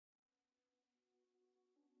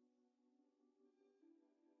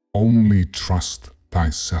Only trust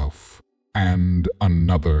thyself, and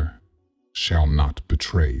another shall not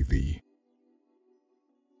betray thee.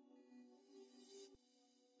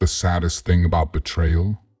 The saddest thing about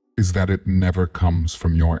betrayal is that it never comes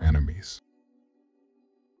from your enemies.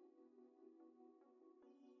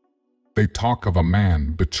 They talk of a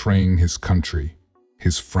man betraying his country,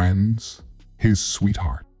 his friends, his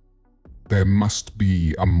sweetheart. There must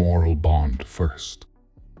be a moral bond first.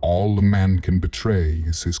 All a man can betray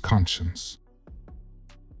is his conscience.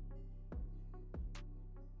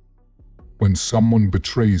 When someone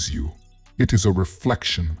betrays you, it is a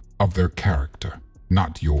reflection of their character,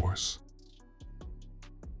 not yours.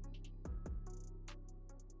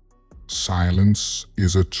 Silence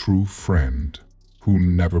is a true friend who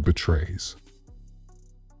never betrays.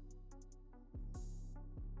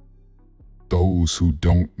 Those who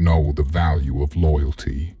don't know the value of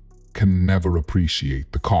loyalty can never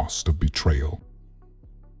appreciate the cost of betrayal.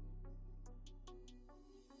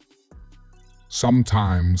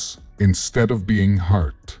 Sometimes, instead of being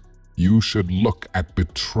hurt, you should look at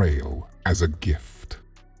betrayal as a gift.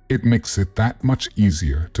 It makes it that much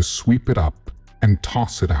easier to sweep it up and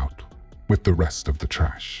toss it out with the rest of the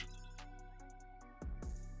trash.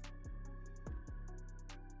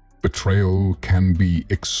 Betrayal can be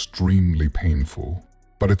extremely painful,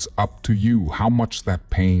 but it's up to you how much that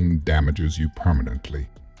pain damages you permanently.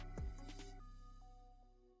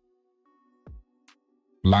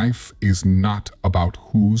 Life is not about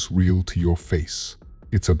who's real to your face.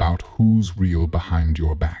 It's about who's real behind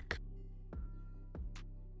your back.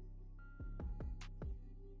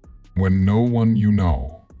 When no one you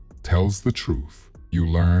know tells the truth, you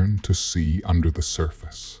learn to see under the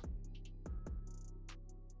surface.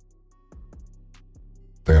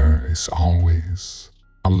 There is always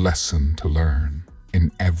a lesson to learn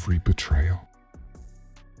in every betrayal.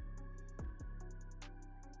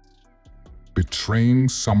 Betraying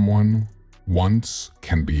someone once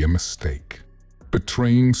can be a mistake.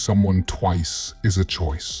 Betraying someone twice is a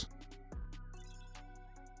choice.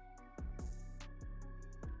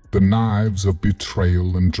 The knives of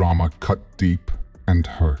betrayal and drama cut deep and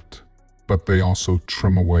hurt, but they also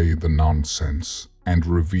trim away the nonsense and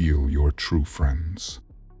reveal your true friends.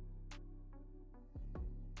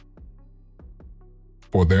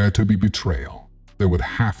 For there to be betrayal, there would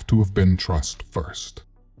have to have been trust first.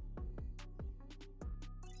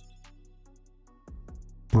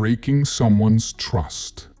 Breaking someone's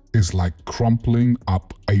trust is like crumpling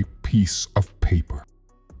up a piece of paper.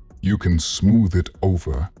 You can smooth it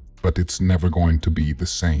over, but it's never going to be the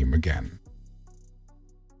same again.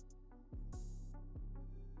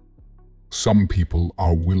 Some people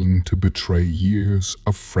are willing to betray years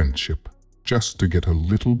of friendship just to get a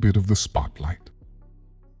little bit of the spotlight.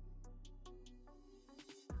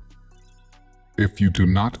 If you do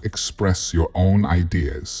not express your own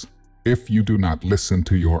ideas, if you do not listen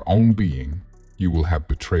to your own being, you will have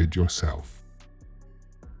betrayed yourself.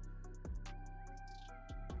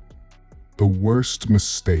 The worst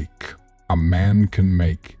mistake a man can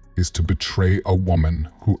make is to betray a woman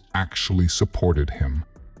who actually supported him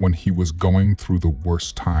when he was going through the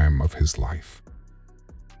worst time of his life.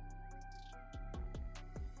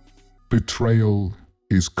 Betrayal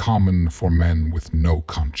is common for men with no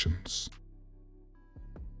conscience.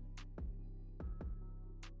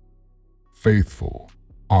 Faithful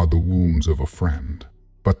are the wounds of a friend,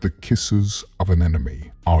 but the kisses of an enemy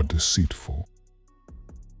are deceitful.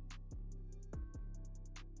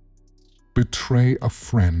 Betray a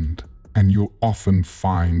friend, and you'll often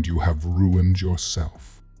find you have ruined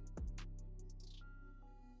yourself.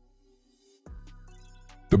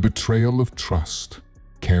 The betrayal of trust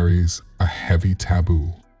carries a heavy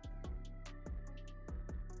taboo.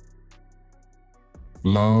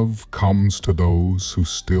 Love comes to those who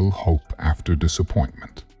still hope after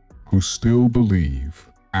disappointment, who still believe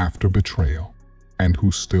after betrayal, and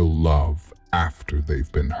who still love after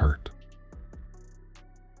they've been hurt.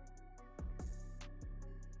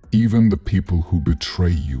 Even the people who betray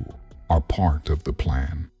you are part of the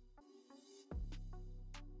plan.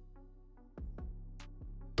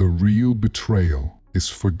 The real betrayal is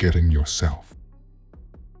forgetting yourself.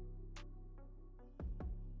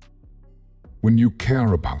 When you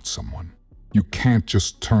care about someone, you can't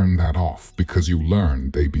just turn that off because you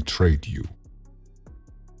learned they betrayed you.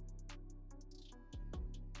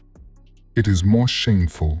 It is more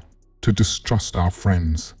shameful to distrust our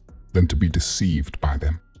friends than to be deceived by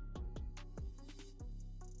them.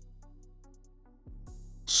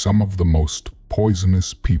 Some of the most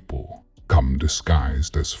poisonous people come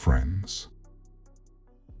disguised as friends.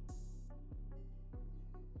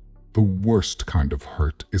 The worst kind of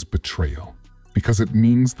hurt is betrayal. because it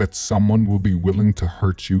means that someone will be willing to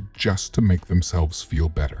hurt you just to make themselves feel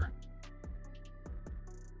better.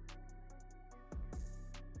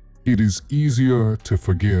 It is easier to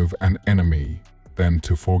forgive an enemy than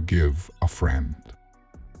to forgive a friend.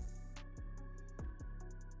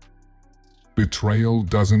 Betrayal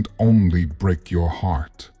doesn't only break your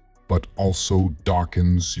heart, but also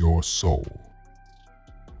darkens your soul.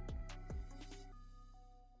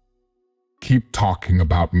 Keep talking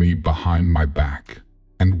about me behind my back,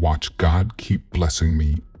 and watch God keep blessing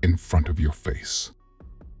me in front of your face.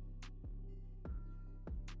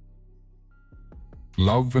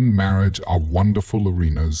 Love and marriage are wonderful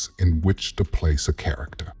arenas in which to place a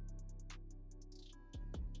character.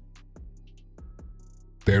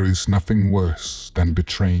 There is nothing worse than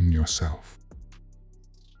betraying yourself.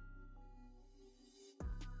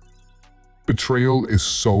 Betrayal is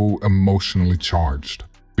so emotionally charged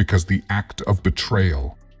because the act of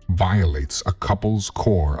betrayal violates a couple's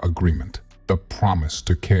core agreement, the promise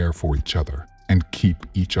to care for each other and keep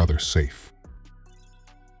each other safe.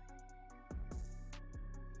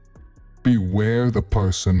 Beware the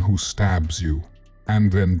person who stabs you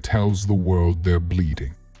and then tells the world they're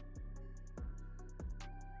bleeding.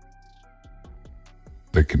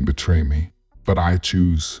 They can betray me, but I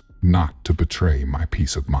choose not to betray my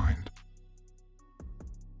peace of mind.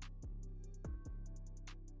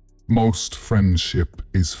 Most friendship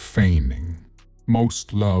is feigning,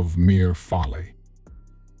 most love mere folly.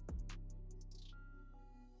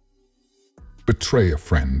 Betray a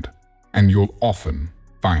friend, and you'll often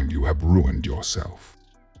find you have ruined yourself.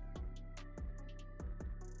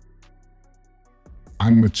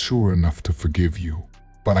 I'm mature enough to forgive you,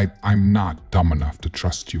 but I'm not dumb enough to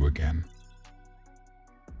trust you again.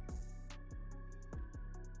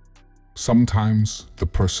 Sometimes the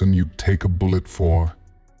person you take a bullet for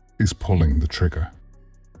is pulling the trigger.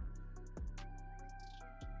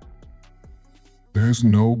 There's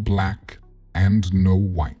no black and no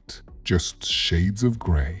white, just shades of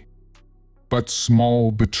gray. But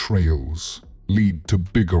small betrayals lead to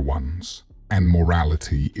bigger ones, and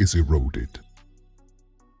morality is eroded.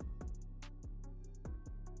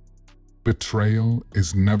 Betrayal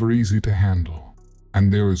is never easy to handle,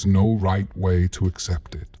 and there is no right way to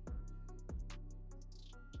accept it.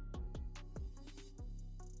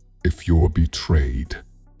 If you're betrayed,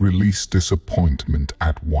 release disappointment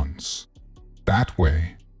at once. That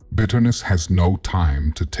way, bitterness has no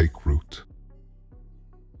time to take root.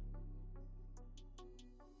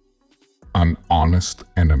 An honest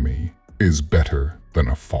enemy is better than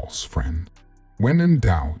a false friend. When in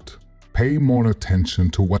doubt, pay more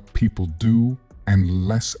attention to what people do and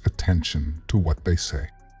less attention to what they say.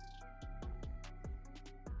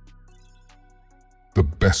 The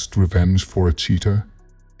best revenge for a cheater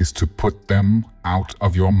is to put them out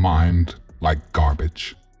of your mind like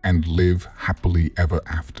garbage and live happily ever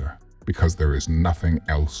after, because there is nothing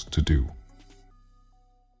else to do.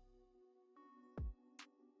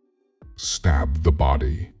 Stab the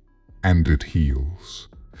body, and it heals.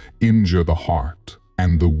 Injure the heart,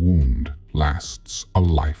 and the wound lasts a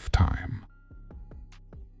lifetime.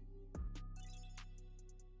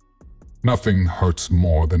 Nothing hurts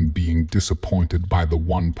more than being disappointed by the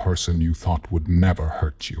one person you thought would never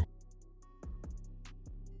hurt you.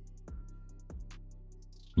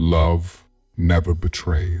 Love never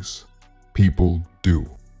betrays. People do.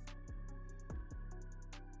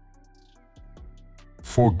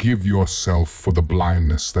 Forgive yourself for the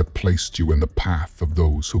blindness that placed you in the path of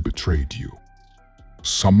those who betrayed you.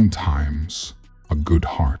 Sometimes a good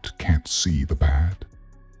heart can't see the bad.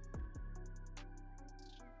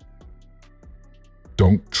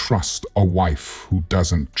 Don't trust a wife who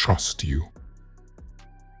doesn't trust you.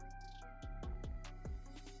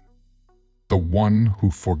 The one who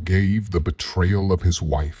forgave the betrayal of his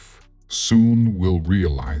wife soon will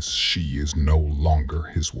realize she is no longer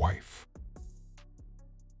his wife.